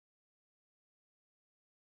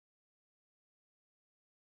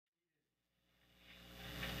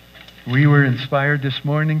We were inspired this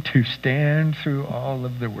morning to stand through all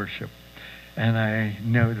of the worship. And I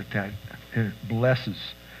know that it blesses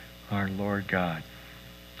our Lord God.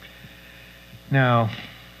 Now,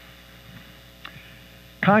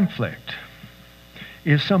 conflict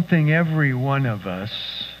is something every one of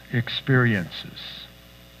us experiences.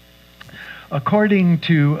 According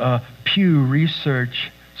to a Pew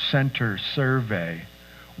Research Center survey,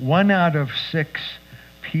 1 out of 6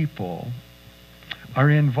 people are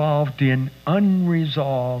involved in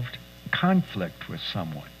unresolved conflict with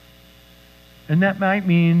someone. And that might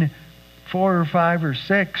mean 4 or 5 or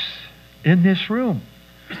 6 in this room.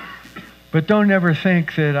 But don't ever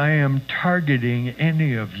think that I am targeting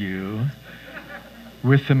any of you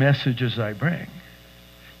with the messages I bring.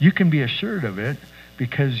 You can be assured of it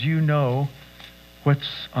because you know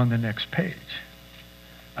what's on the next page.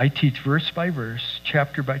 I teach verse by verse,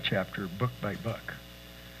 chapter by chapter, book by book.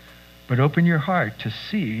 But open your heart to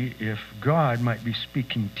see if God might be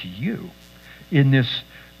speaking to you in this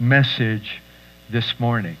message this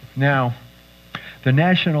morning. Now, the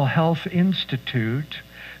National Health Institute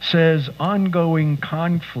says ongoing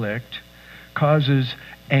conflict causes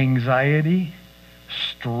anxiety,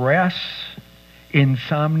 stress,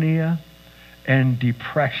 insomnia, and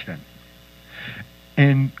depression.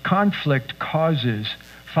 And conflict causes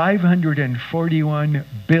 541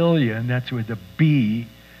 billion, that's with a B,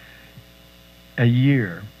 a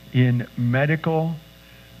year in medical,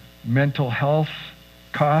 mental health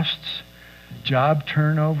costs, job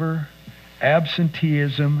turnover,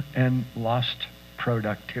 absenteeism, and lost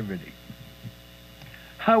productivity.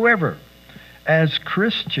 However, as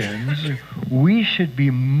Christians, we should be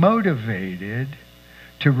motivated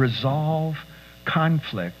to resolve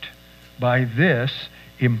conflict by this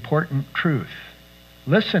important truth.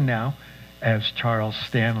 Listen now, as Charles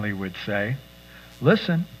Stanley would say.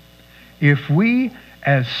 Listen, if we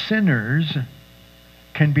as sinners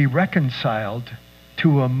can be reconciled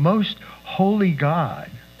to a most holy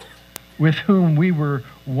God with whom we were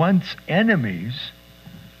once enemies,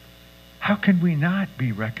 how can we not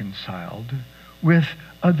be reconciled with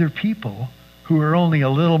other people who are only a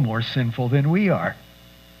little more sinful than we are?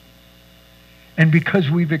 And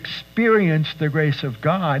because we've experienced the grace of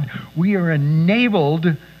God, we are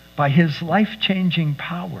enabled by His life-changing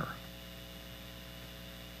power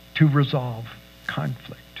to resolve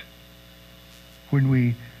conflict when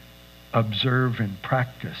we observe and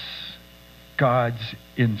practice God's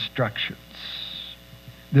instructions.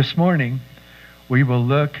 This morning, we will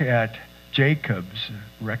look at Jacob's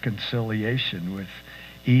reconciliation with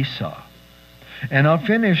Esau. And I'll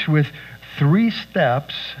finish with 3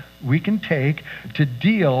 steps we can take to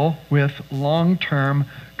deal with long-term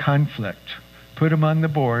conflict. Put them on the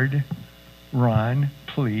board, Ron,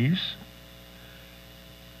 please.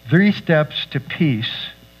 3 steps to peace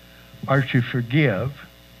are to forgive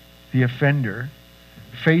the offender,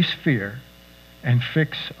 face fear, and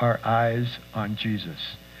fix our eyes on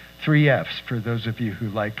Jesus. 3 F's for those of you who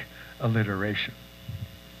like alliteration.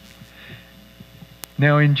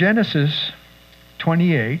 Now in Genesis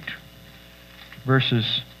 28,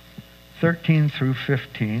 verses 13 through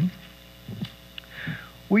 15,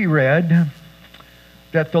 we read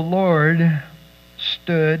that the Lord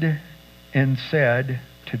stood and said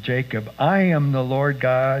to Jacob, I am the Lord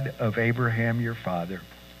God of Abraham your father,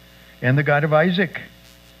 and the God of Isaac.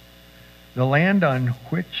 The land on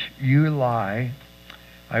which you lie,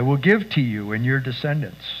 I will give to you and your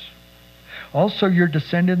descendants. Also your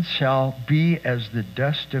descendants shall be as the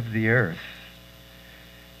dust of the earth.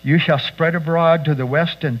 You shall spread abroad to the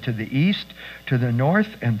west and to the east, to the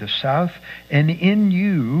north and the south, and in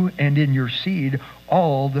you and in your seed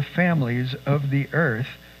all the families of the earth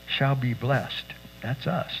shall be blessed. That's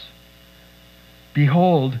us.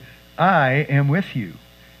 Behold, I am with you,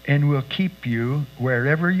 and will keep you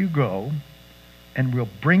wherever you go, and will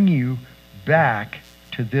bring you back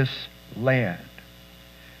to this land.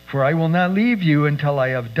 For I will not leave you until I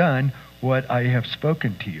have done what I have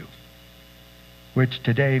spoken to you. Which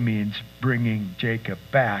today means bringing Jacob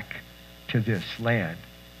back to this land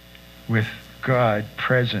with God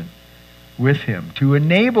present with him to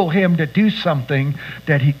enable him to do something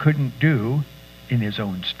that he couldn't do in his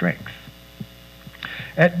own strength.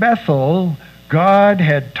 At Bethel, God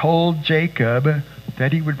had told Jacob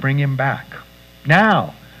that he would bring him back.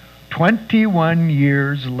 Now, 21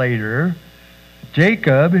 years later,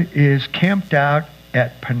 Jacob is camped out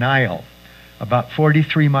at Peniel, about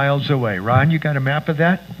 43 miles away. Ron, you got a map of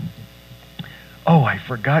that? Oh, I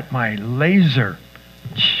forgot my laser.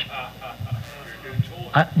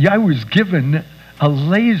 I was given a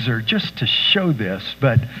laser just to show this,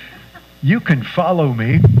 but you can follow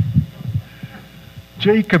me.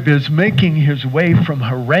 Jacob is making his way from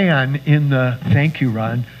Haran in the, thank you,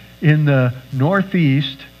 Ron, in the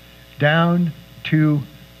northeast down to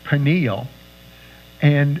Peniel.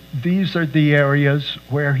 And these are the areas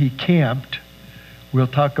where he camped. We'll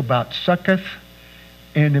talk about Succoth,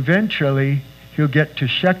 and eventually he'll get to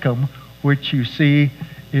Shechem, which you see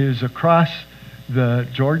is across the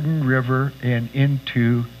Jordan River and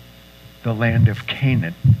into the land of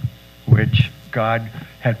Canaan, which God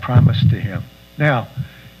had promised to him. Now,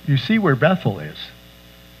 you see where Bethel is.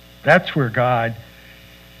 That's where God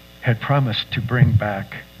had promised to bring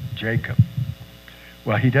back Jacob.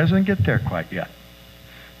 Well, he doesn't get there quite yet.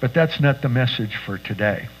 But that's not the message for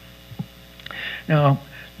today. Now,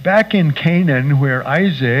 back in Canaan, where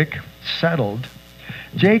Isaac settled,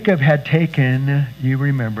 Jacob had taken, you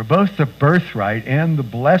remember, both the birthright and the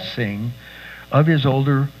blessing of his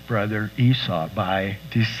older brother Esau by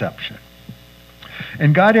deception.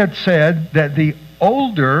 And God had said that the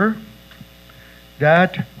older,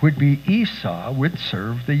 that would be Esau, would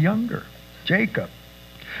serve the younger, Jacob.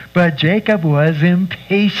 But Jacob was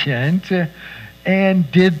impatient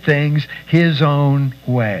and did things his own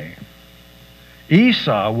way.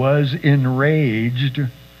 Esau was enraged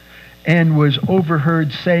and was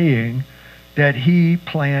overheard saying that he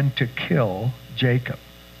planned to kill Jacob.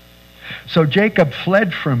 So Jacob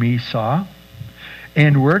fled from Esau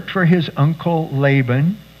and worked for his uncle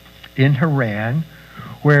Laban in Haran,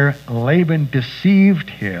 where Laban deceived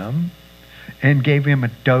him and gave him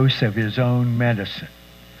a dose of his own medicine.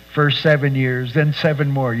 First 7 years, then 7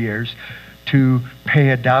 more years, to pay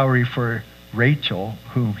a dowry for Rachel,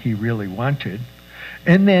 whom he really wanted,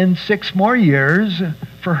 and then 6 more years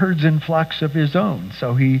for herds and flocks of his own,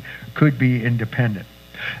 so he could be independent.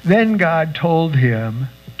 Then God told him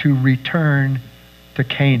to return to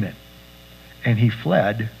Canaan, and he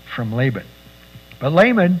fled from Laban. But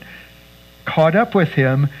Laban caught up with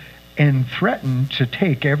him and threatened to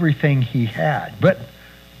take everything he had. But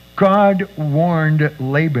God warned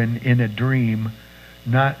Laban in a dream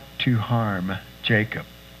not to harm Jacob.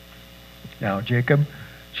 Now, Jacob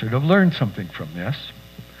should have learned something from this.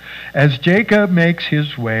 As Jacob makes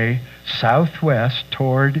his way southwest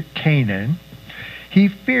toward Canaan, he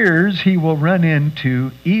fears he will run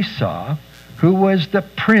into Esau, who was the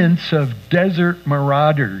prince of desert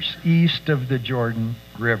marauders east of the Jordan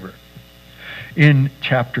River. In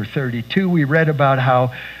chapter 32, we read about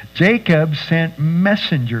how Jacob sent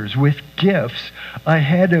messengers with gifts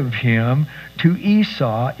ahead of him to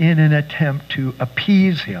Esau in an attempt to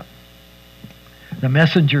appease him. The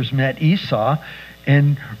messengers met Esau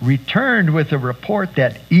and returned with a report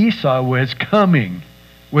that Esau was coming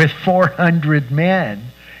with 400 men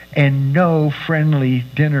and no friendly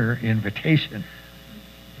dinner invitation.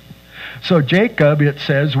 So Jacob, it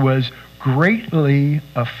says, was greatly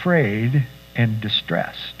afraid and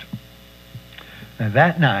distressed. Now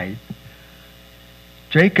that night,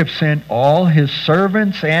 Jacob sent all his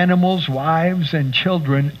servants, animals, wives, and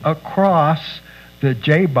children across the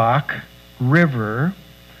Jabbok River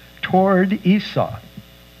toward Esau.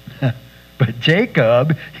 But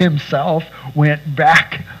Jacob himself went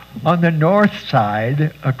back on the north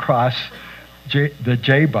side across the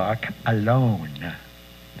Jabbok alone.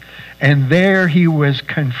 And there he was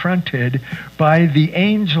confronted by the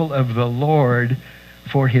angel of the Lord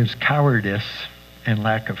for his cowardice and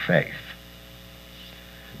lack of faith.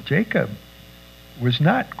 Jacob was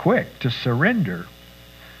not quick to surrender,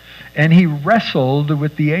 and he wrestled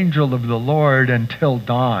with the angel of the Lord until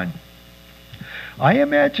dawn. I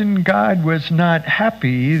imagine God was not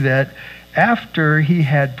happy that after he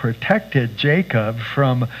had protected Jacob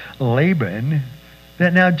from Laban,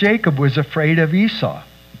 that now Jacob was afraid of Esau.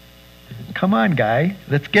 Come on, guy,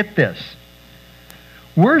 let's get this.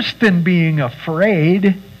 Worse than being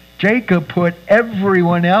afraid, Jacob put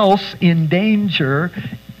everyone else in danger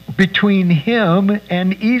between him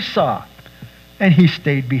and Esau, and he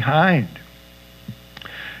stayed behind.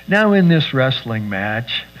 Now in this wrestling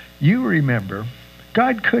match, you remember,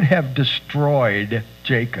 God could have destroyed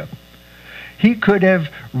Jacob. He could have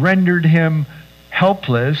rendered him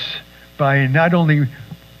helpless by not only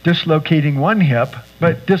dislocating one hip,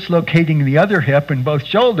 but dislocating the other hip and both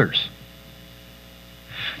shoulders.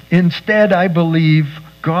 Instead, I believe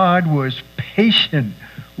God was patient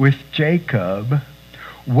with Jacob,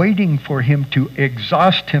 waiting for him to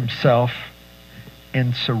exhaust himself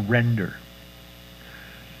and surrender.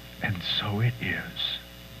 And so it is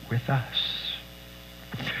with us.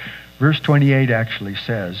 Verse 28 actually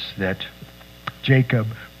says that Jacob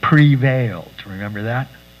prevailed. Remember that?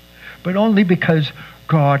 But only because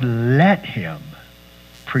God let him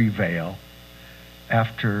prevail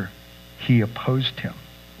after he opposed him.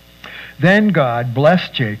 Then God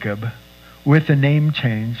blessed Jacob with a name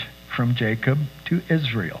change from Jacob to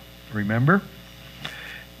Israel. Remember?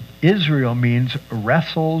 Israel means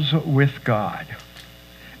wrestles with God.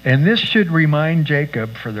 And this should remind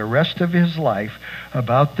Jacob for the rest of his life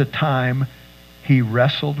about the time he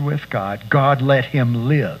wrestled with God. God let him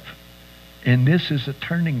live. And this is a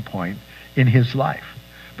turning point in his life.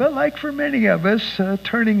 But like for many of us, a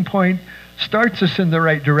turning point starts us in the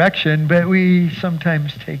right direction, but we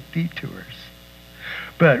sometimes take detours.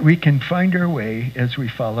 But we can find our way as we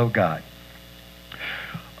follow God.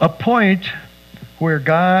 A point where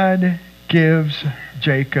God gives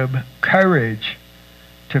Jacob courage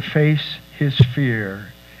to face his fear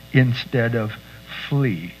instead of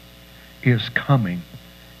flee is coming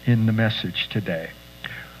in the message today.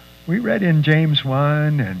 We read in James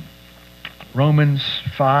 1 and Romans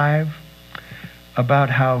 5 about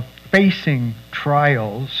how facing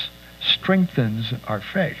trials strengthens our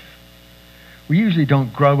faith. We usually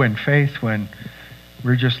don't grow in faith when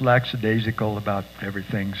we're just lackadaisical about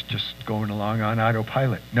everything's just going along on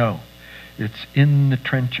autopilot. No, it's in the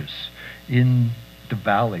trenches, in the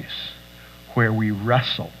valleys, where we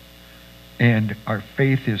wrestle, and our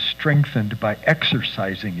faith is strengthened by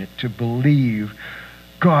exercising it to believe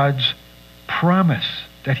God's promise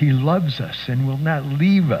that he loves us and will not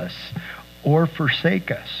leave us or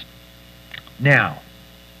forsake us. Now,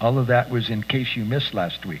 all of that was in case you missed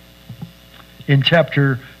last week. In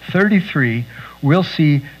chapter 33, we'll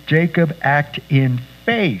see Jacob act in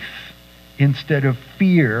faith instead of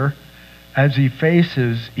fear as he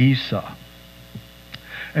faces Esau.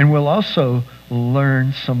 And we'll also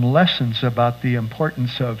learn some lessons about the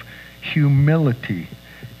importance of humility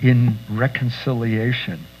in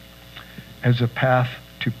reconciliation as a path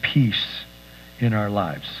to peace in our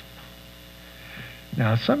lives.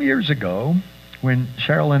 Now, some years ago, when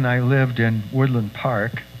Cheryl and I lived in Woodland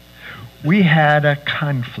Park, we had a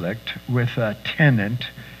conflict with a tenant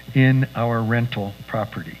in our rental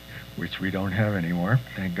property, which we don't have anymore,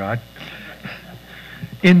 thank God.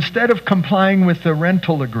 Instead of complying with the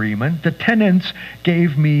rental agreement, the tenants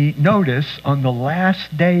gave me notice on the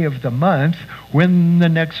last day of the month, when the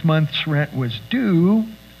next month's rent was due,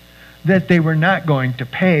 that they were not going to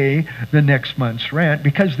pay the next month's rent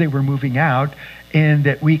because they were moving out, and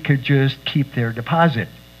that we could just keep their deposit,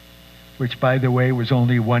 which, by the way, was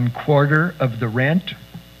only 1/4 of the rent.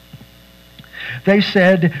 They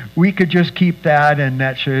said we could just keep that and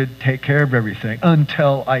that should take care of everything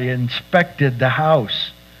until I inspected the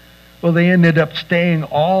house. Well, they ended up staying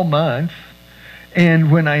all month,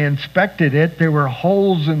 and when I inspected it, there were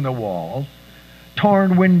holes in the wall,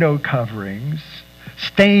 torn window coverings,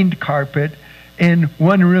 stained carpet, and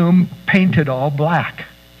one room painted all black.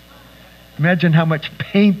 Imagine how much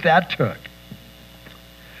paint that took.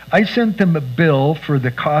 I sent them a bill for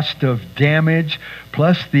the cost of damage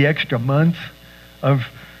plus the extra month of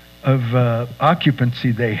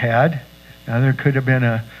occupancy they had. Now, there could have been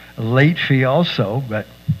a late fee also, but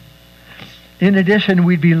in addition,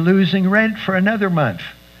 we'd be losing rent for another month,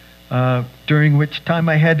 during which time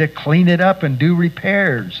I had to clean it up and do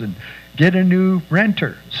repairs and get a new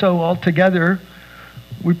renter. So altogether,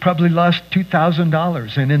 we probably lost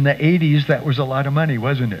 $2,000, and in the 80s, that was a lot of money,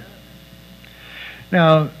 wasn't it?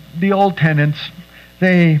 Now, the old tenants,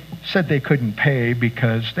 they said they couldn't pay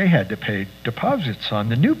because they had to pay deposits on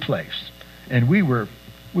the new place, and we were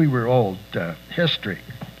old history.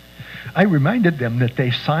 I reminded them that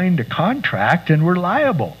they signed a contract and were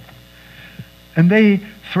liable, and they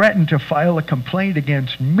threatened to file a complaint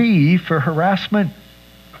against me for harassment.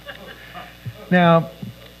 Now,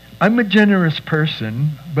 I'm a generous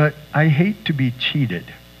person, but I hate to be cheated.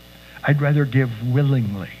 I'd rather give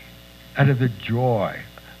willingly, out of the joy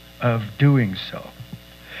of doing so.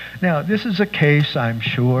 Now, this is a case I'm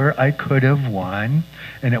sure I could have won,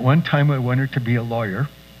 and at one time I wanted to be a lawyer.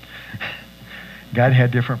 God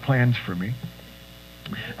had different plans for me.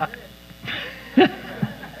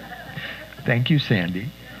 Thank you, Sandy.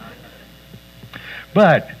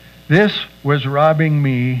 But this was robbing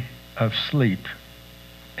me of sleep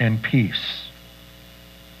and peace.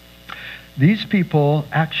 These people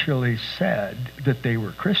actually said that they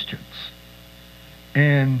were Christians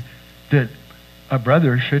and that a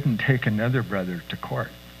brother shouldn't take another brother to court.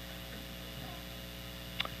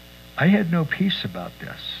 I had no peace about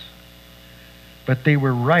this, but they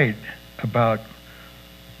were right about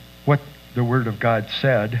what the Word of God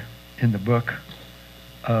said in the book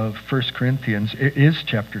of 1 Corinthians. It is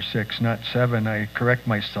chapter 6, not 7. I correct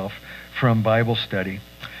myself from Bible study.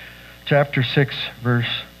 Chapter 6,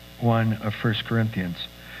 verse 1 of 1 Corinthians.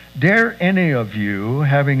 Dare any of you,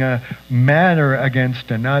 having a matter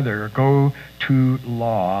against another, go to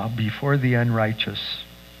law before the unrighteous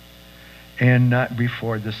and not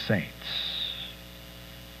before the saints?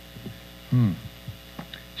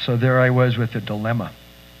 So there I was with a dilemma.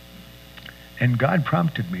 And God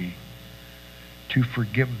prompted me to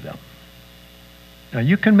forgive them. Now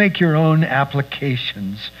you can make your own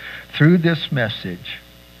applications through this message,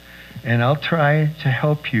 and I'll try to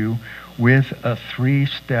help you with a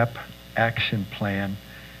 3-step action plan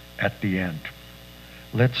at the end.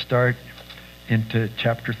 Let's start into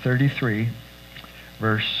chapter 33,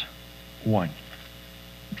 verse 1.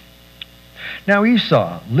 Now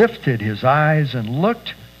Esau lifted his eyes and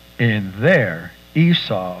looked, and there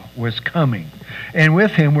Esau was coming, and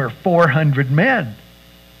with him were 400 men.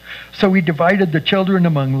 So he divided the children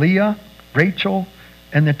among Leah, Rachel,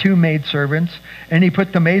 and the 2 maidservants, and he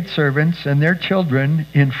put the maidservants and their children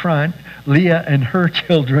in front, Leah and her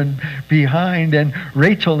children behind, and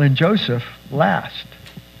Rachel and Joseph last.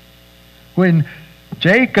 When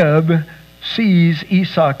Jacob sees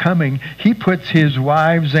Esau coming, he puts his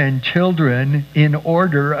wives and children in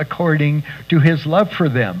order according to his love for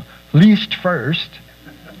them, least first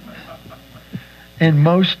and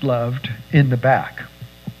most loved in the back.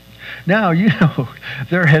 Now,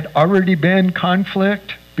 there had already been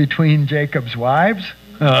conflict between Jacob's wives.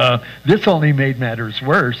 This only made matters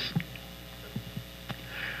worse.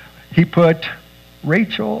 He put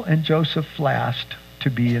Rachel and Joseph last to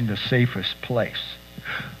be in the safest place.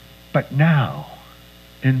 But now,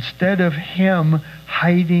 instead of him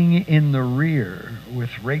hiding in the rear with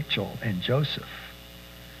Rachel and Joseph,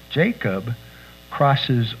 Jacob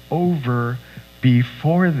crosses over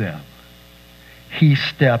before them. He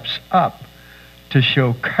steps up to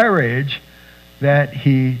show courage that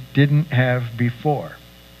he didn't have before.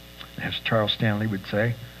 As Charles Stanley would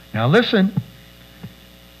say, now listen,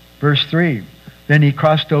 verse 3, then he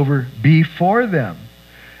crossed over before them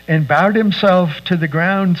and bowed himself to the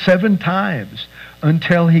ground 7 times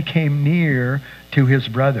until he came near to his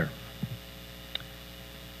brother.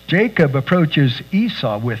 Jacob approaches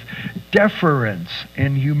Esau with deference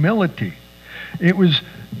and humility. It was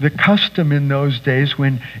the custom in those days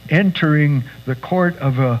when entering the court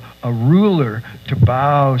of a ruler to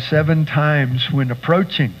bow 7 times when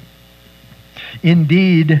approaching.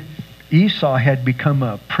 Indeed, Esau had become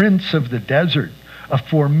a prince of the desert, a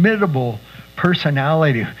formidable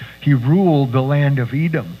personality. He ruled the land of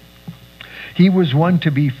Edom. He was one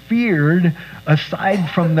to be feared, aside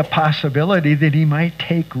from the possibility that he might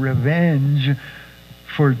take revenge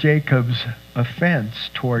for Jacob's offense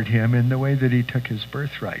toward him in the way that he took his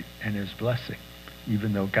birthright and his blessing,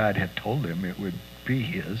 even though God had told him it would be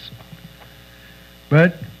his.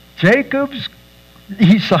 But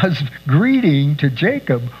Esau's greeting to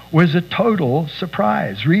Jacob was a total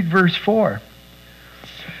surprise. Read verse 4.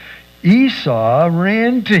 Esau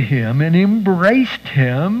ran to him and embraced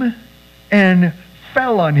him and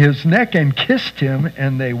fell on his neck and kissed him,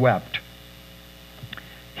 and they wept.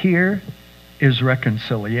 Here is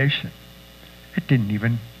reconciliation. It didn't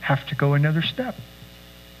even have to go another step.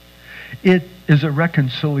 It is a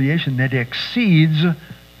reconciliation that exceeds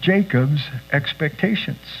Jacob's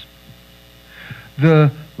expectations.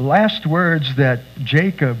 The last words that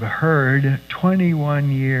Jacob heard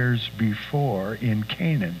 21 years before in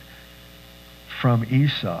Canaan from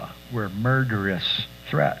Esau were murderous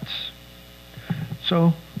threats.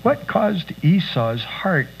 So what caused Esau's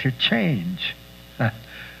heart to change?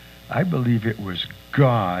 I believe it was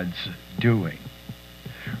God's doing.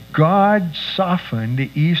 God softened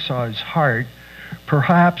Esau's heart,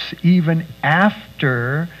 perhaps even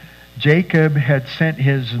after Jacob had sent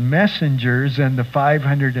his messengers and the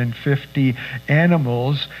 550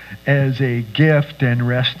 animals as a gift and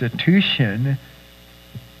restitution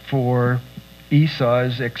for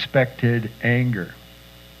Esau's expected anger.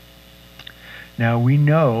 Now we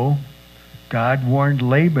know God warned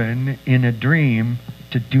Laban in a dream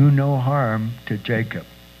to do no harm to Jacob.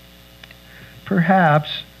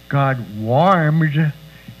 Perhaps God warmed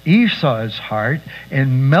Esau's heart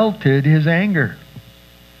and melted his anger.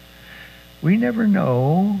 We never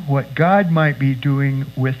know what God might be doing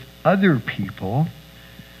with other people,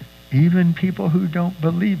 even people who don't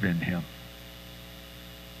believe in him.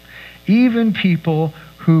 Even people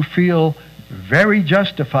who feel very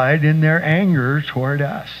justified in their anger toward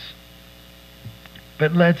us.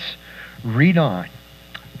 But let's read on.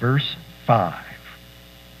 Verse 5.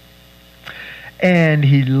 And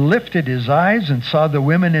he lifted his eyes and saw the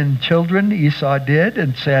women and children, Esau did,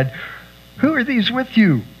 and said, "Who are these with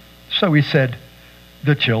you?" So he said,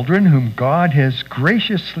 "The children whom God has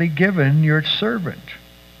graciously given your servant."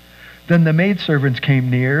 Then the maidservants came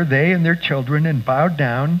near, they and their children, and bowed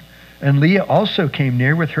down. And Leah also came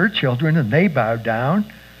near with her children, and they bowed down.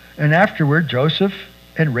 And afterward, Joseph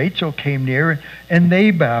and Rachel came near, and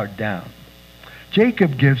they bowed down.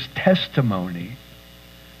 Jacob gives testimony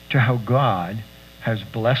to how God has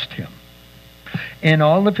blessed him. And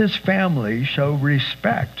all of his family show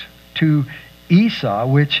respect to Esau,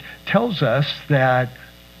 which tells us that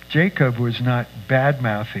Jacob was not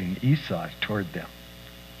bad-mouthing Esau toward them.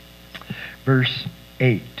 Verse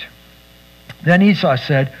 8. Then Esau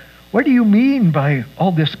said, "What do you mean by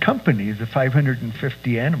all this company, the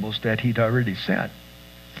 550 animals that he'd already sent?"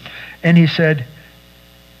 And he said,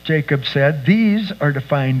 Jacob said, "These are to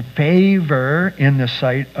find favor in the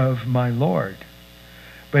sight of my Lord."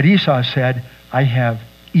 But Esau said, "I have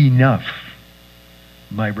enough,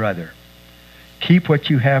 my brother. Keep what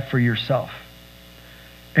you have for yourself."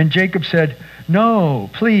 And Jacob said, "No,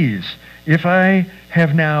 please, if I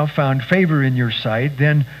have now found favor in your sight,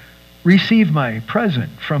 then receive my present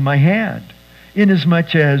from my hand,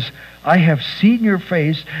 inasmuch as I have seen your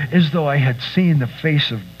face as though I had seen the face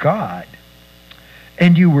of God,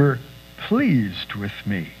 and you were pleased with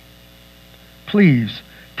me. Please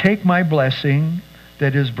take my blessing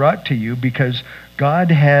that is brought to you, because God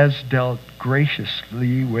has dealt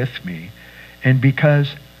graciously with me, and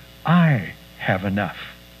because I have enough."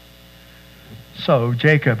 So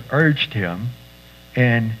Jacob urged him,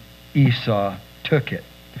 and Esau took it.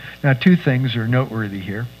 Now, two things are noteworthy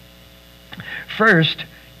here. First,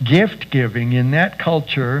 gift giving in that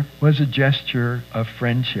culture was a gesture of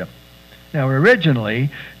friendship. Now, originally,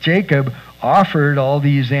 Jacob offered all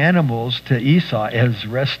these animals to Esau as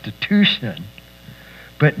restitution.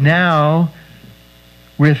 But now,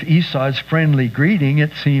 with Esau's friendly greeting,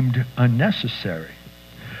 it seemed unnecessary.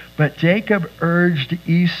 But Jacob urged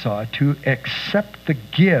Esau to accept the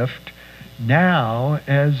gift now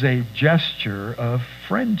as a gesture of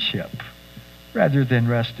friendship rather than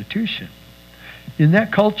restitution. In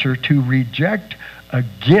that culture, to reject a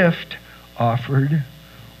gift offered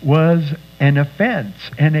was an offense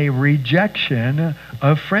and a rejection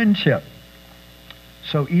of friendship.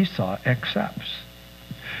 So Esau accepts.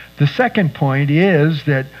 The second point is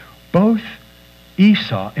that both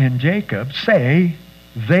Esau and Jacob say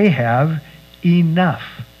they have enough.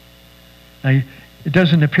 Now, it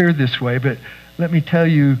doesn't appear this way, but let me tell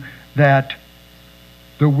you that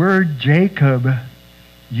the word Jacob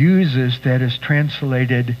uses that is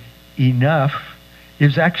translated enough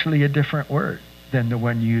is actually a different word than the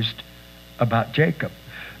one used about Jacob.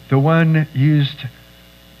 The one used,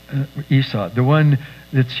 Esau, the one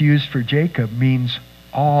that's used for Jacob means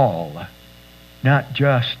all, not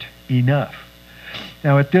just enough.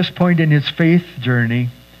 Now, at this point in his faith journey,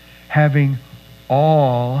 having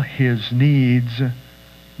all his needs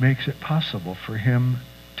makes it possible for him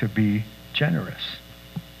to be generous.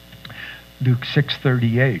 Luke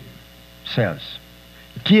 6:38 says,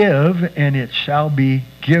 "Give, and it shall be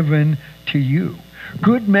given to you.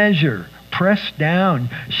 Good measure, pressed down,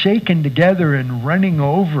 shaken together, and running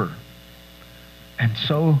over." And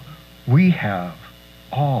so we have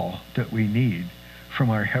all that we need from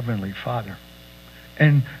our Heavenly Father,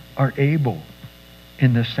 and are able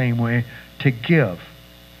in the same way to give.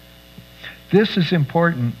 This is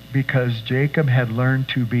important because Jacob had learned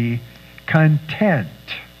to be content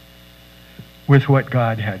with what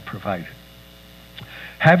God had provided.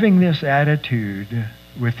 Having this attitude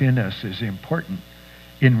within us is important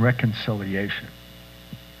in reconciliation.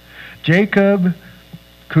 Jacob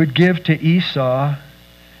could give to Esau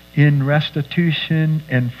in restitution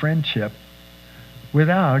and friendship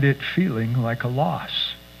without it feeling like a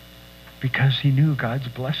loss, because he knew God's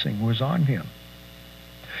blessing was on him.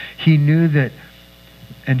 He knew that,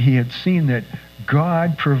 and he had seen that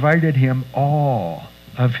God provided him all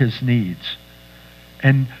of his needs.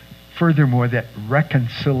 And furthermore, that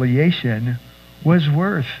reconciliation was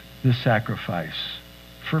worth the sacrifice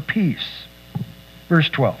for peace. Verse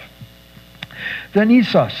 12. Then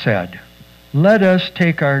Esau said, "Let us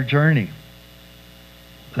take our journey."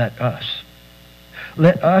 Let us.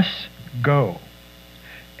 "Let us go,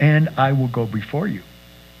 and I will go before you."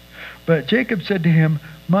 But Jacob said to him,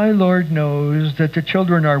 "My Lord knows that the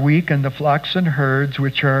children are weak, and the flocks and herds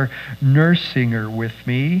which are nursing are with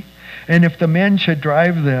me. And if the men should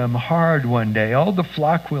drive them hard one day, all the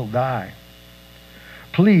flock will die.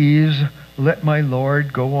 Please let my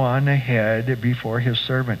Lord go on ahead before his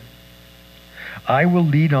servant. I will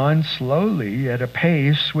lead on slowly at a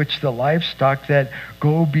pace which the livestock that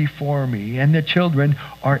go before me and the children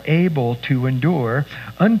are able to endure,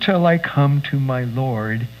 until I come to my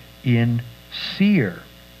Lord in Seir."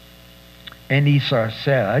 And Esau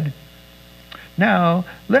said, Now,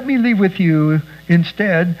 let me leave with you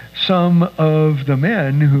instead some of the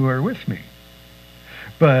men who are with me.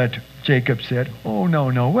 But Jacob said, oh,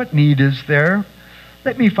 no, what need is there?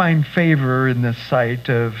 Let me find favor in the sight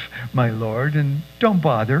of my Lord, and don't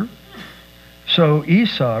bother. So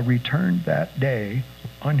Esau returned that day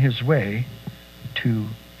on his way to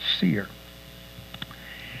Seir.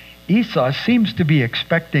 Esau seems to be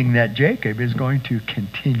expecting that Jacob is going to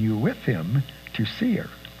continue with him to Seir.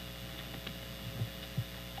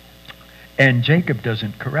 And Jacob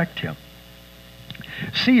doesn't correct him.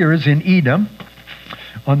 Seir is in Edom,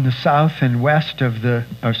 on the south and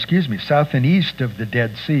south and east of the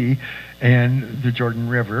Dead Sea and the Jordan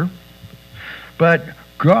River. But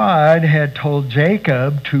God had told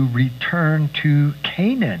Jacob to return to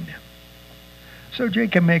Canaan. So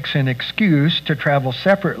Jacob makes an excuse to travel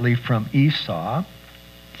separately from Esau.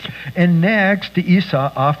 And next,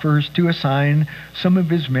 Esau offers to assign some of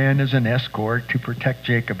his men as an escort to protect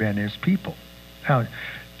Jacob and his people. Now,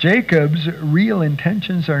 Jacob's real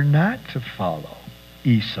intentions are not to follow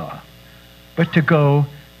Esau, but to go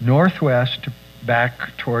northwest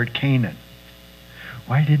back toward Canaan.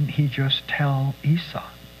 Why didn't he just tell Esau?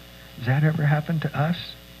 Does that ever happen to us?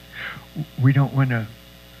 We don't want to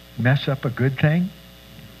mess up a good thing?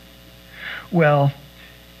 Well,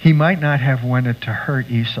 he might not have wanted to hurt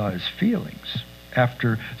Esau's feelings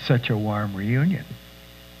after such a warm reunion.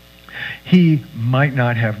 He might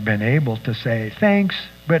not have been able to say thanks,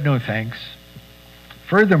 but no thanks.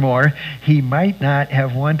 Furthermore, he might not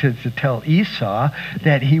have wanted to tell Esau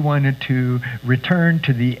that he wanted to return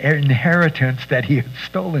to the inheritance that he had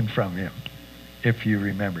stolen from him, if you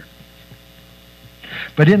remember.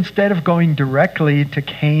 But instead of going directly to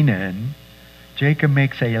Canaan, Jacob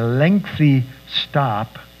makes a lengthy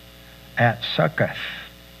stop at Succoth.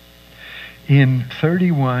 In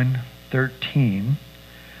 31:13,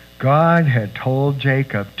 God had told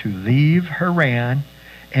Jacob to leave Haran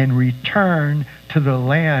and return to the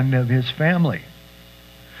land of his family.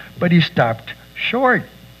 But he stopped short.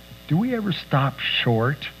 Do we ever stop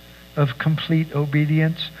short of complete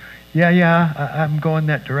obedience? I'm going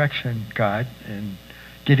that direction, God, and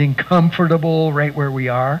getting comfortable right where we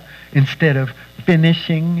are instead of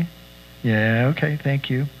finishing. Yeah, okay, thank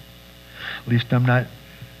you. At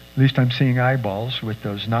least I'm seeing eyeballs with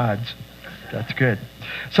those nods. That's good.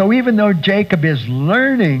 So even though Jacob is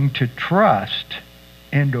learning to trust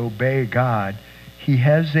and obey God, he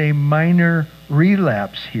has a minor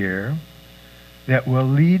relapse here that will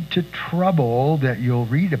lead to trouble that you'll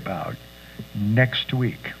read about next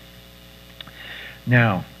week.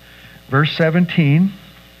 Now, verse 17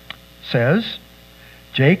 says,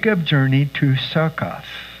 Jacob journeyed to Succoth,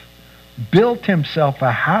 built himself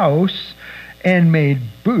a house, and made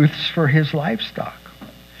booths for his livestock.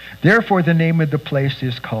 Therefore, the name of the place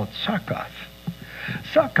is called Succoth.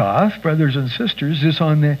 Succoth, brothers and sisters, is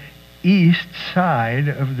on the east side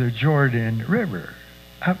of the Jordan River,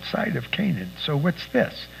 outside of Canaan. So what's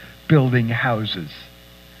this? Building houses.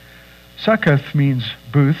 Succoth means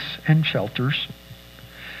booths and shelters.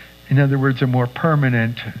 In other words, a more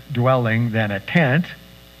permanent dwelling than a tent.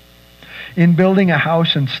 In building a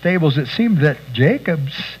house and stables, it seemed that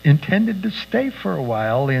Jacob's intended to stay for a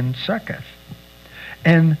while in Succoth.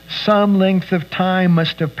 And some length of time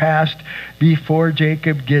must have passed before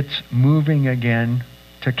Jacob gets moving again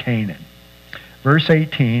to Canaan. Verse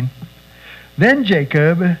 18, then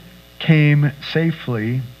Jacob came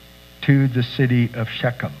safely to the city of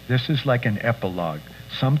Shechem. This is like an epilogue.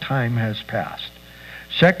 Some time has passed.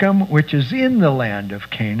 Shechem, which is in the land of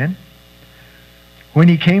Canaan, when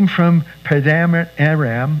he came from Padan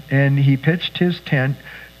Aram, and he pitched his tent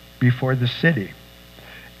before the city.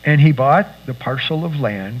 And he bought the parcel of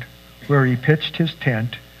land where he pitched his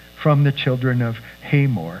tent from the children of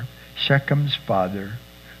Hamor, Shechem's father,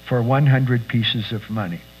 for 100 pieces of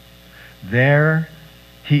money. There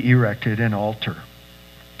he erected an altar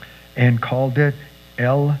and called it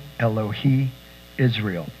El Elohi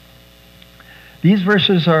Israel. These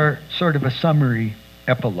verses are sort of a summary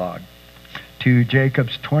epilogue to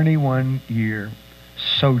Jacob's 21-year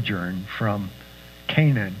sojourn from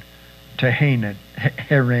Canaan to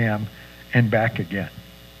Haran and back again.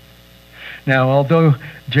 Now, although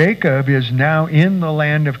Jacob is now in the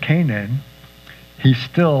land of Canaan, he's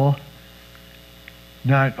still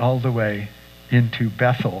not all the way into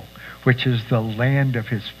Bethel, which is the land of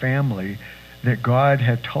his family that God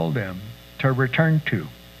had told him to return to,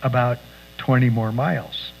 about 20 more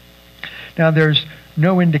miles. Now, there's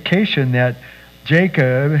no indication that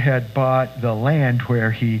Jacob had bought the land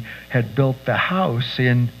where he had built the house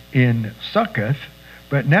in Succoth,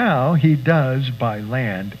 but now he does buy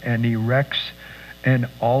land and erects an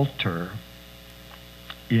altar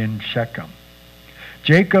in Shechem.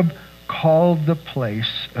 Jacob called the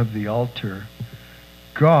place of the altar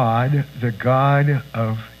God, the God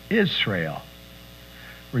of Israel.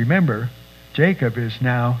 Remember, Jacob is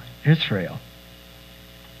now Israel.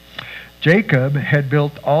 Jacob had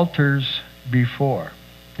built altars before.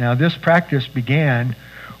 Now, this practice began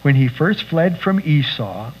when he first fled from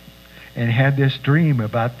Esau and had this dream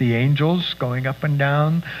about the angels going up and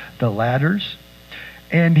down the ladders.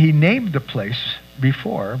 And he named the place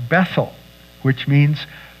before Bethel, which means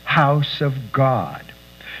house of God.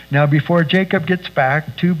 Now, before Jacob gets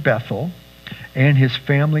back to Bethel and his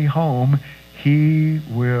family home, he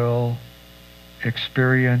will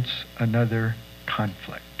experience another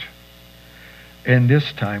conflict. And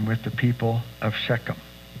this time with the people of Shechem.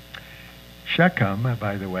 Shechem,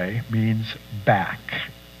 by the way, means back.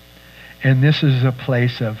 And this is a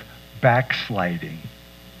place of backsliding,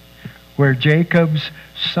 where Jacob's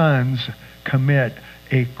sons commit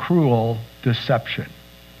a cruel deception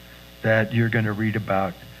that you're going to read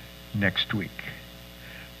about next week.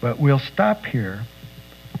 But we'll stop here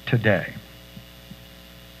today.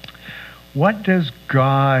 What does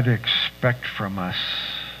God expect from us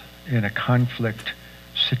in a conflict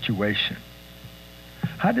situation?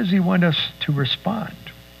 How does he want us to respond?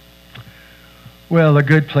 Well, a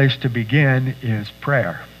good place to begin is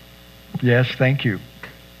prayer. Yes, thank you.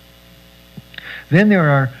 Then there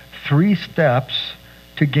are 3 steps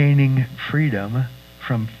to gaining freedom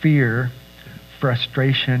from fear,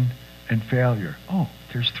 frustration, and failure. Oh,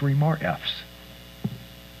 there's 3 more F's.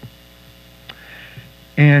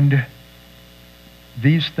 And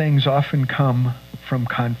these things often come from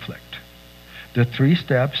conflict. The 3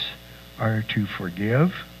 steps are to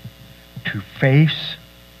forgive, to face,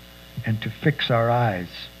 and to fix our eyes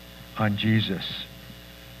on Jesus.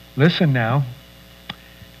 Listen now.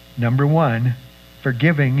 Number 1,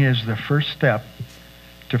 forgiving is the first step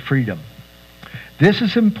to freedom. This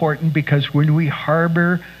is important because when we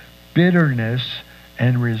harbor bitterness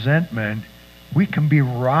and resentment, we can be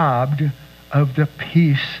robbed of the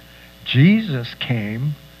peace Jesus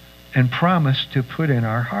came and promised to put in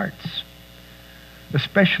our hearts,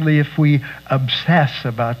 especially if we obsess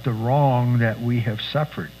about the wrong that we have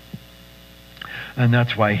suffered. And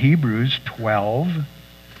that's why Hebrews 12,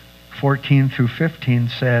 14 through 15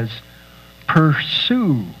 says,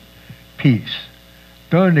 pursue peace.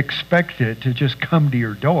 Don't expect it to just come to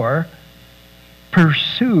your door.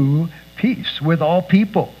 Pursue peace with all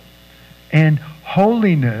people and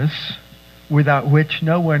holiness, without which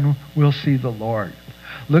no one will see the Lord.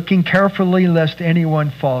 Looking carefully lest anyone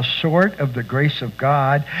fall short of the grace of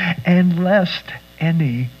God, and lest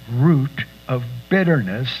any root of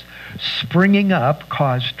bitterness springing up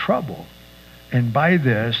cause trouble. And by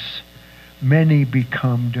this, many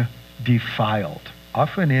become defiled.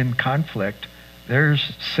 Often in conflict,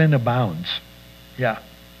 there's sin abounds. Yeah.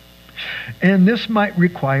 And this might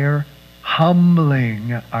require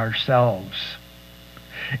humbling ourselves,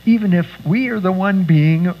 even if we are the one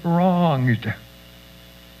being wronged.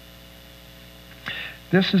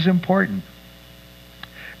 This is important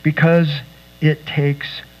because it takes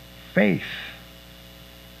faith.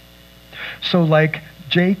 So like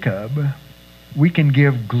Jacob, we can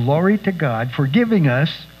give glory to God for giving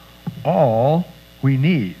us all we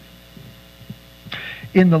need.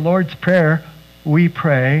 In the Lord's Prayer, we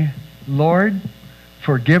pray, Lord,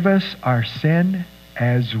 forgive us our sin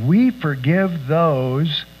as we forgive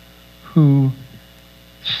those who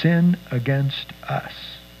sin against us.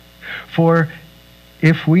 For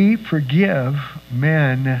if we forgive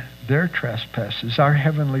men their trespasses, our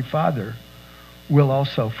Heavenly Father will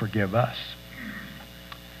also forgive us.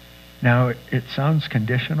 Now, it sounds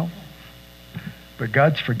conditional, but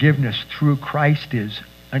God's forgiveness through Christ is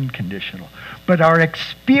unconditional. But our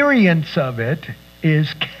experience of it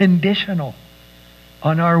is conditional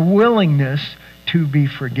on our willingness to be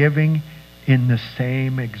forgiving in the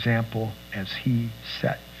same example as He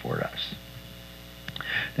set for us.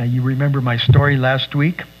 Now, you remember my story last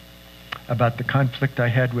week about the conflict I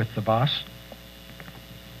had with the boss?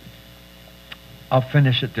 I'll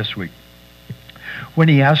finish it this week. When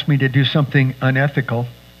he asked me to do something unethical,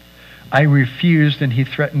 I refused and he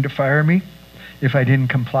threatened to fire me if I didn't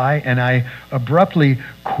comply, and I abruptly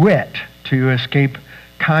quit to escape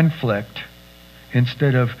conflict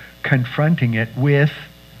instead of confronting it with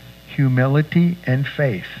humility and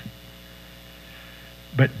faith.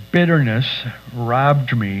 But bitterness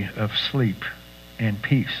robbed me of sleep and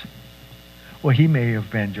peace. Well, he may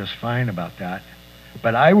have been just fine about that,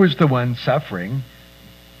 but I was the one suffering.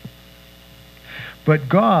 But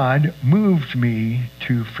God moved me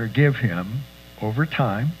to forgive him over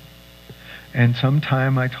time, And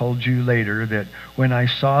sometime I told you later that when I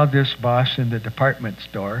saw this boss in the department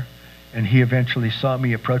store, and he eventually saw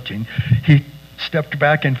me approaching, he stepped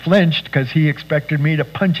back and flinched because he expected me to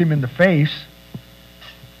punch him in the face.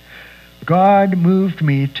 God moved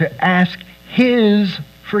me to ask his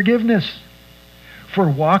forgiveness for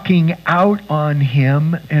walking out on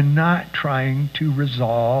him and not trying to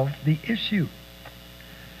resolve the issue.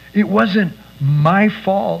 It wasn't my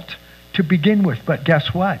fault to begin with, but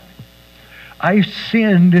guess what? I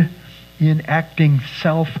sinned in acting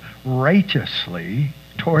self-righteously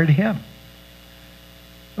toward him.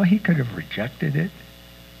 Well, he could have rejected it,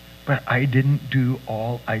 but I didn't do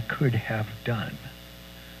all I could have done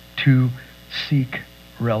to seek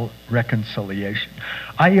reconciliation.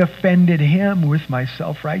 I offended him with my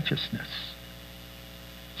self-righteousness.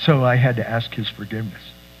 So I had to ask his forgiveness.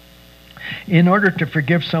 In order to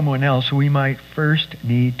forgive someone else, we might first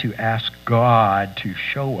need to ask God to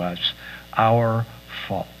show us our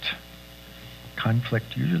fault.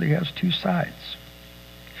 Conflict usually has two sides.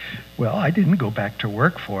 Well, I didn't go back to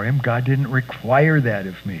work for him. God didn't require that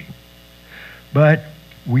of me. But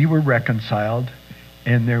we were reconciled,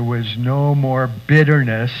 and there was no more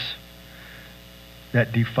bitterness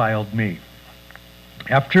that defiled me.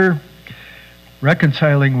 After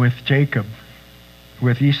reconciling with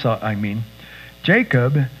Esau,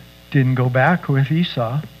 Jacob didn't go back with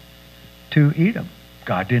Esau to Edom.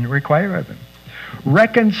 God didn't require of him.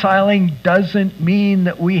 Reconciling doesn't mean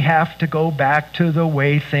that we have to go back to the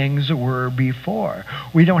way things were before.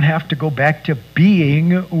 We don't have to go back to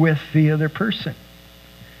being with the other person.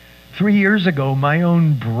 3 years ago, my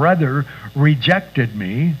own brother rejected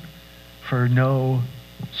me for no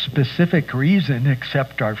specific reason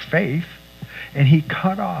except our faith, and he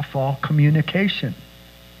cut off all communication.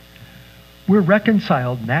 We're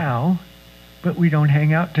reconciled now, but we don't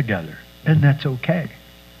hang out together, and that's okay.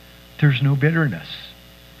 There's no bitterness.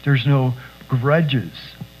 There's no grudges.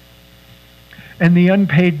 And the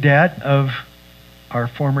unpaid debt of our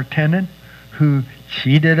former tenant who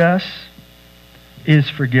cheated us is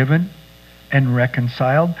forgiven and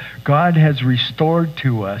reconciled. God has restored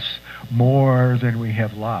to us more than we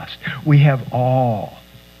have lost. We have all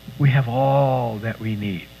that we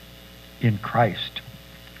need in Christ.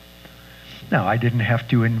 Now, I didn't have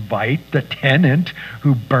to invite the tenant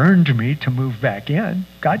who burned me to move back in.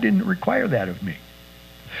 God didn't require that of me.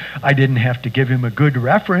 I didn't have to give him a good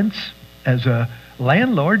reference as a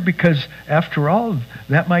landlord because, after all,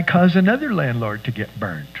 that might cause another landlord to get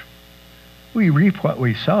burned. We reap what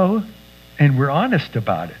we sow, and we're honest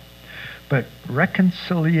about it. But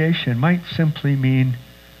reconciliation might simply mean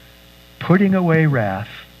putting away wrath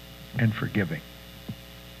and forgiving,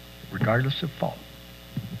 regardless of fault.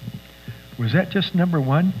 Was that just number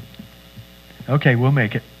one? Okay, we'll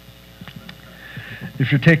make it.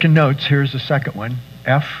 If you're taking notes, here's the second one.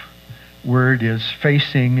 F word is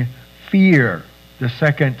facing fear, the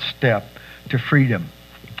second step to freedom.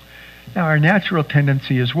 Now, our natural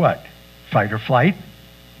tendency is what? Fight or flight?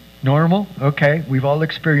 Normal? Okay, we've all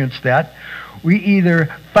experienced that. We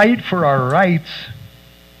either fight for our rights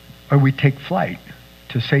or we take flight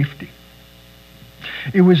to safety.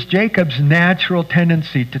 It was Jacob's natural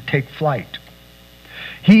tendency to take flight.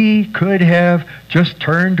 He could have just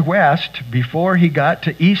turned west before he got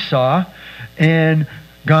to Esau and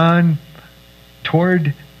gone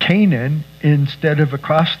toward Canaan instead of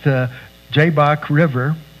across the Jabbok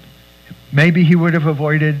River. Maybe he would have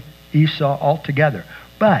avoided Esau altogether.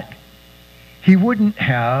 But he wouldn't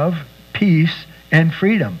have peace and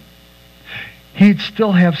freedom. He'd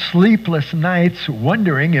still have sleepless nights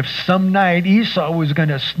wondering if some night Esau was going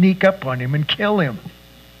to sneak up on him and kill him.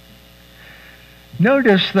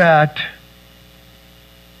 Notice that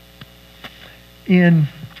in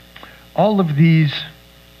all of these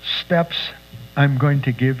steps I'm going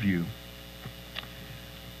to give you,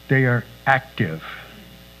 they are active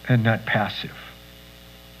and not passive.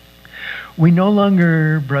 We no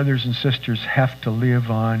longer, brothers and sisters, have to live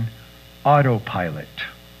on autopilot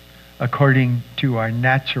according to our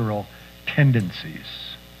natural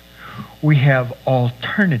tendencies. We have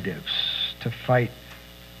alternatives to fight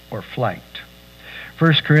or flight.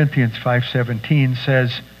 1 Corinthians 5:17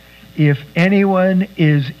 says, if anyone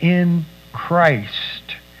is in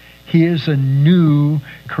Christ, he is a new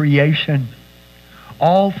creation.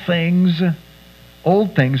 Old things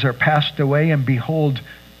are passed away, and behold,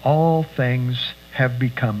 all things have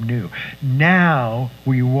become new. Now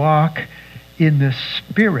we walk in the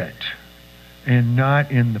Spirit and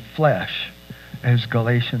not in the flesh, as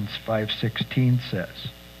Galatians 5:16 says.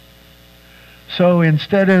 so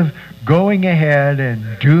instead of going ahead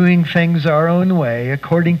and doing things our own way,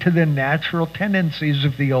 according to the natural tendencies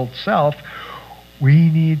of the old self, we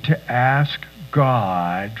need to ask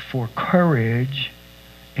God for courage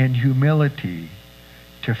and humility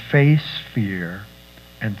to face fear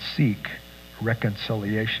and seek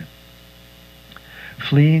reconciliation.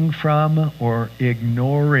 Fleeing from or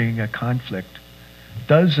ignoring a conflict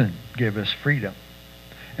doesn't give us freedom,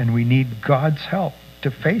 and we need God's help to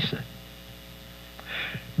face it.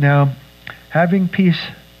 Now, having peace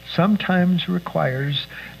sometimes requires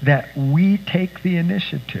that we take the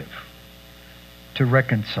initiative to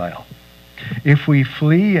reconcile. If we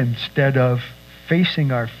flee instead of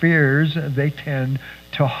facing our fears, they tend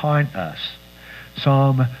to haunt us.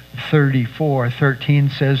 Psalm 34:13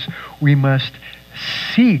 says we must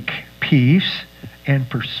seek peace and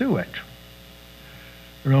pursue it.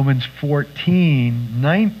 Romans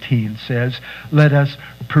 14:19 says, let us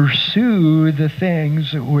pursue the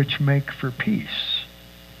things which make for peace.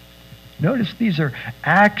 Notice these are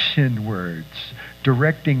action words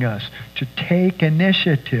directing us to take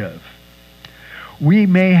initiative. We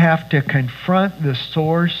may have to confront the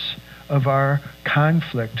source of our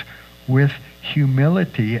conflict with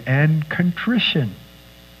humility and contrition.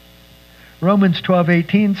 Romans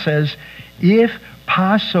 12:18 says, if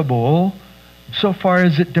possible, so far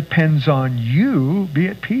as it depends on you, be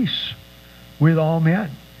at peace with all men.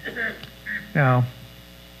 Now,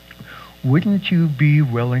 wouldn't you be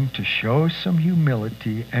willing to show some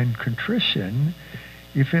humility and contrition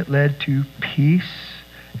if it led to peace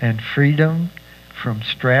and freedom from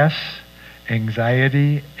stress,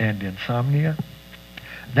 anxiety, and insomnia?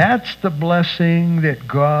 That's the blessing that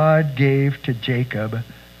God gave to Jacob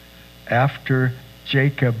after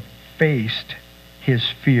Jacob faced his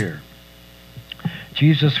fear.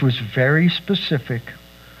 Jesus was very specific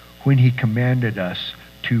when he commanded us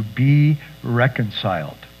to be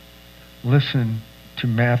reconciled. Listen to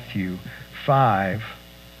Matthew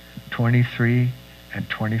 5:23 and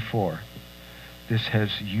 24. This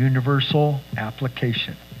has universal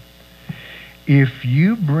application. If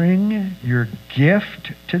you bring your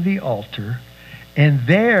gift to the altar, and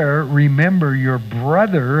there remember your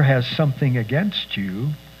brother has something against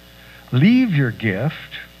you, leave your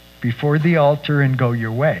gift before the altar and go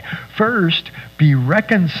your way. First, be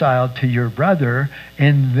reconciled to your brother,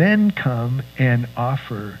 and then come and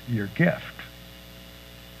offer your gift.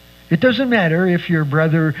 It doesn't matter if your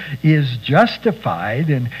brother is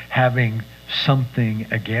justified in having something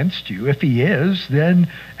against you. If he is, then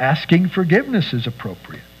asking forgiveness is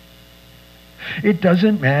appropriate. It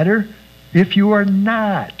doesn't matter if you are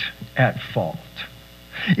not at fault.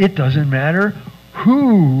 It doesn't matter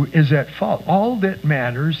who is at fault. All that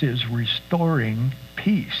matters is restoring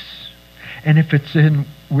peace. And if it's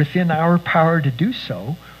within our power to do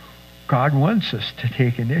so, God wants us to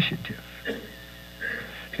take initiative.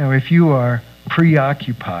 Now, if you are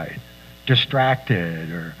preoccupied,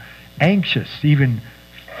 distracted, or anxious, even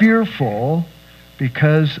fearful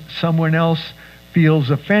because someone else feels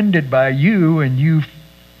offended by you and you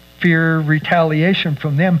fear retaliation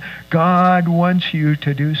from them, God wants you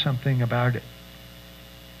to do something about it,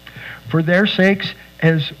 for their sakes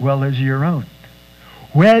as well as your own,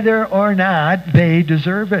 whether or not they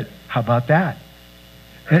deserve it. How about that?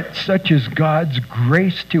 Such is God's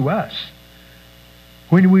grace to us.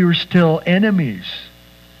 When we were still enemies,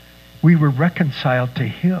 we were reconciled to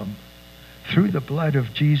him through the blood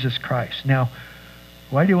of Jesus Christ. Now,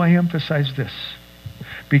 why do I emphasize this?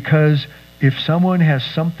 Because if someone has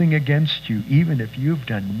something against you, even if you've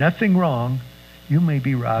done nothing wrong, you may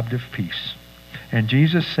be robbed of peace. And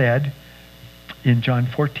Jesus said in John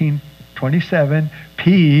 14:27,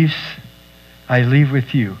 peace I leave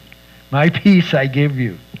with you. My peace I give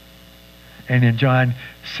you. And in John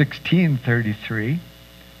 16:33,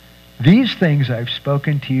 these things I've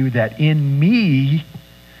spoken to you, that in me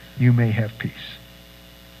you may have peace.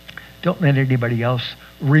 Don't let anybody else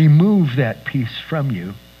remove that peace from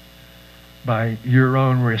you by your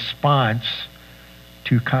own response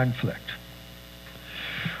to conflict.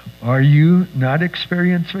 Are you not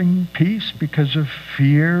experiencing peace because of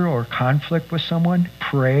fear or conflict with someone?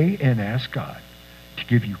 Pray and ask God to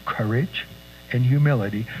give you courage and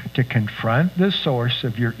humility to confront the source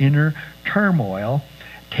of your inner turmoil.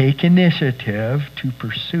 Take initiative to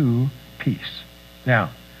pursue peace.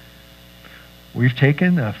 Now, we've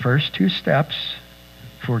taken the first two steps,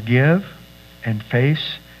 forgive and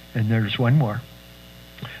face, and there's one more.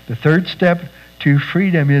 The third step to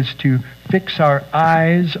freedom is to fix our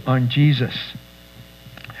eyes on Jesus.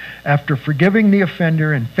 After forgiving the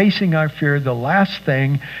offender and facing our fear, the last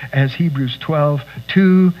thing, as Hebrews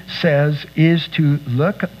 12:2 says, is to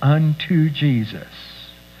look unto Jesus,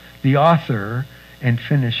 the author and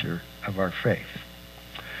finisher of our faith.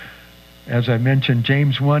 As I mentioned,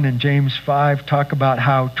 James 1 and James 5 talk about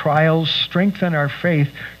how trials strengthen our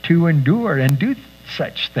faith to endure and do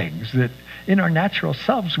such things that in our natural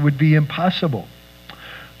selves would be impossible.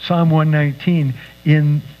 Psalm 119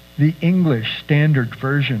 in the English Standard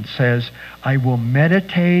Version says, I will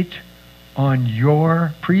meditate on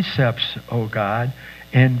your precepts, O God,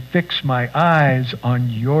 and fix my eyes on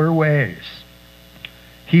your ways.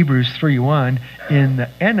 Hebrews 3:1 in the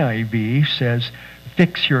NIV says,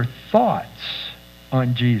 fix your thoughts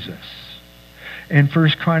on Jesus. And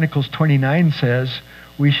 1 Chronicles 29 says,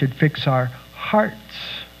 we should fix our hearts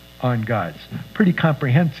on God. Pretty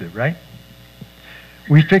comprehensive, right?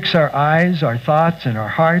 We fix our eyes, our thoughts, and our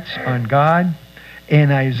hearts on God.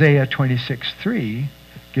 And Isaiah 26:3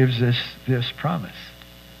 gives us this promise.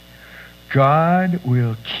 God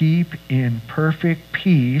will keep in perfect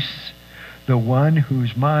peace the one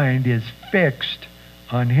whose mind is fixed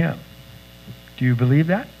on him. Do you believe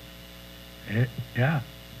that? Yeah.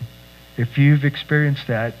 If you've experienced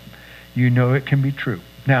that, you know it can be true.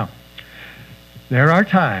 Now, there are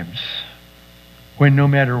times when no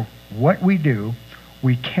matter what we do,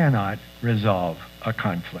 we cannot resolve a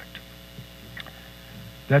conflict.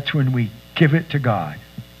 That's when we give it to God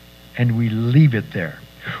and we leave it there.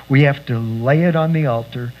 We have to lay it on the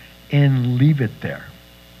altar and leave it there.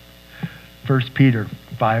 1 Peter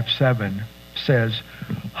 5:7 says,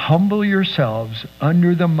 humble yourselves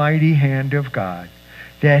under the mighty hand of God,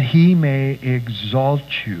 that he may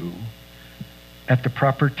exalt you at the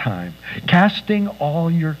proper time, casting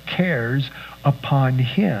all your cares upon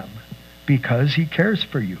him, because he cares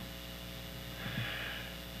for you.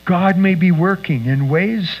 God may be working in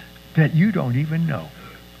ways that you don't even know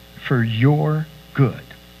for your good.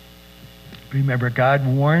 Remember, God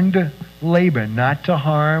warned Laban not to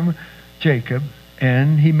harm Jacob,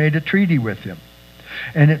 and he made a treaty with him.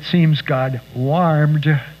 And it seems God warmed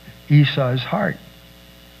Esau's heart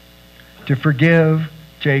to forgive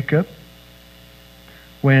Jacob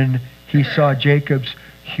when he saw Jacob's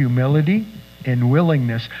humility and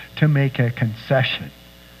willingness to make a concession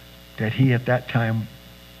that he at that time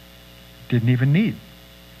didn't even need.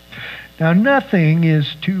 Now, nothing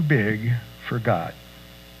is too big for God.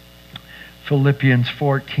 Philippians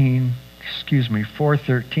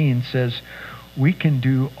 4:13 says, we can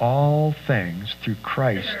do all things through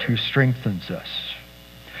Christ who strengthens us.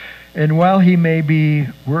 And while he may be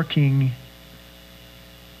working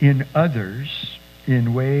in others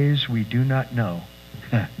in ways we do not know,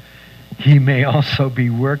 he may also be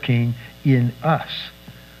working in us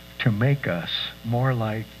to make us more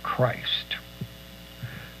like Christ.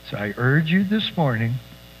 So I urge you this morning,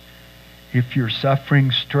 if you're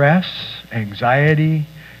suffering stress, anxiety,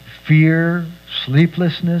 fear,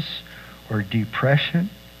 sleeplessness, or depression,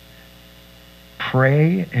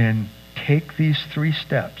 pray and take these 3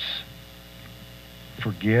 steps.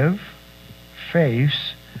 Forgive,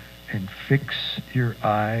 face, and fix your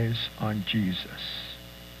eyes on Jesus.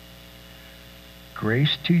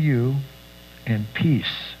 Grace to you and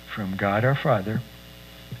peace from God our Father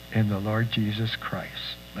and the Lord Jesus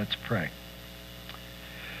Christ. Let's pray.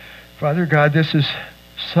 Father God, this is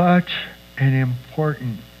such an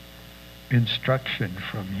important instruction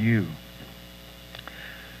from you.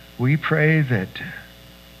 We pray that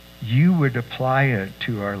you would apply it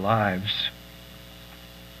to our lives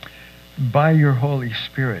by your Holy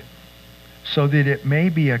Spirit so that it may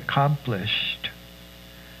be accomplished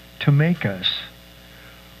to make us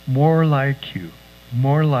more like you,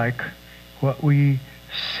 more like what we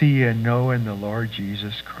see and know in the Lord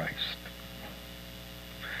Jesus Christ.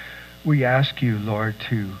 We ask you, Lord,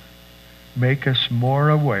 to make us more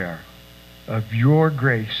aware of your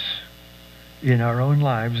grace in our own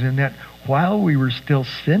lives, and that while we were still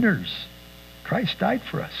sinners, Christ died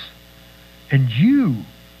for us. And you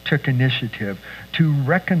took initiative to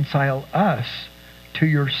reconcile us to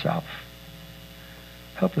yourself.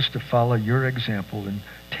 Help us to follow your example and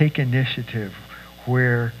take initiative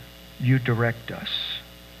where you direct us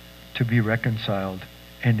to be reconciled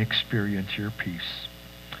and experience your peace.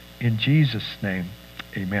 In Jesus' name,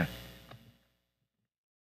 amen.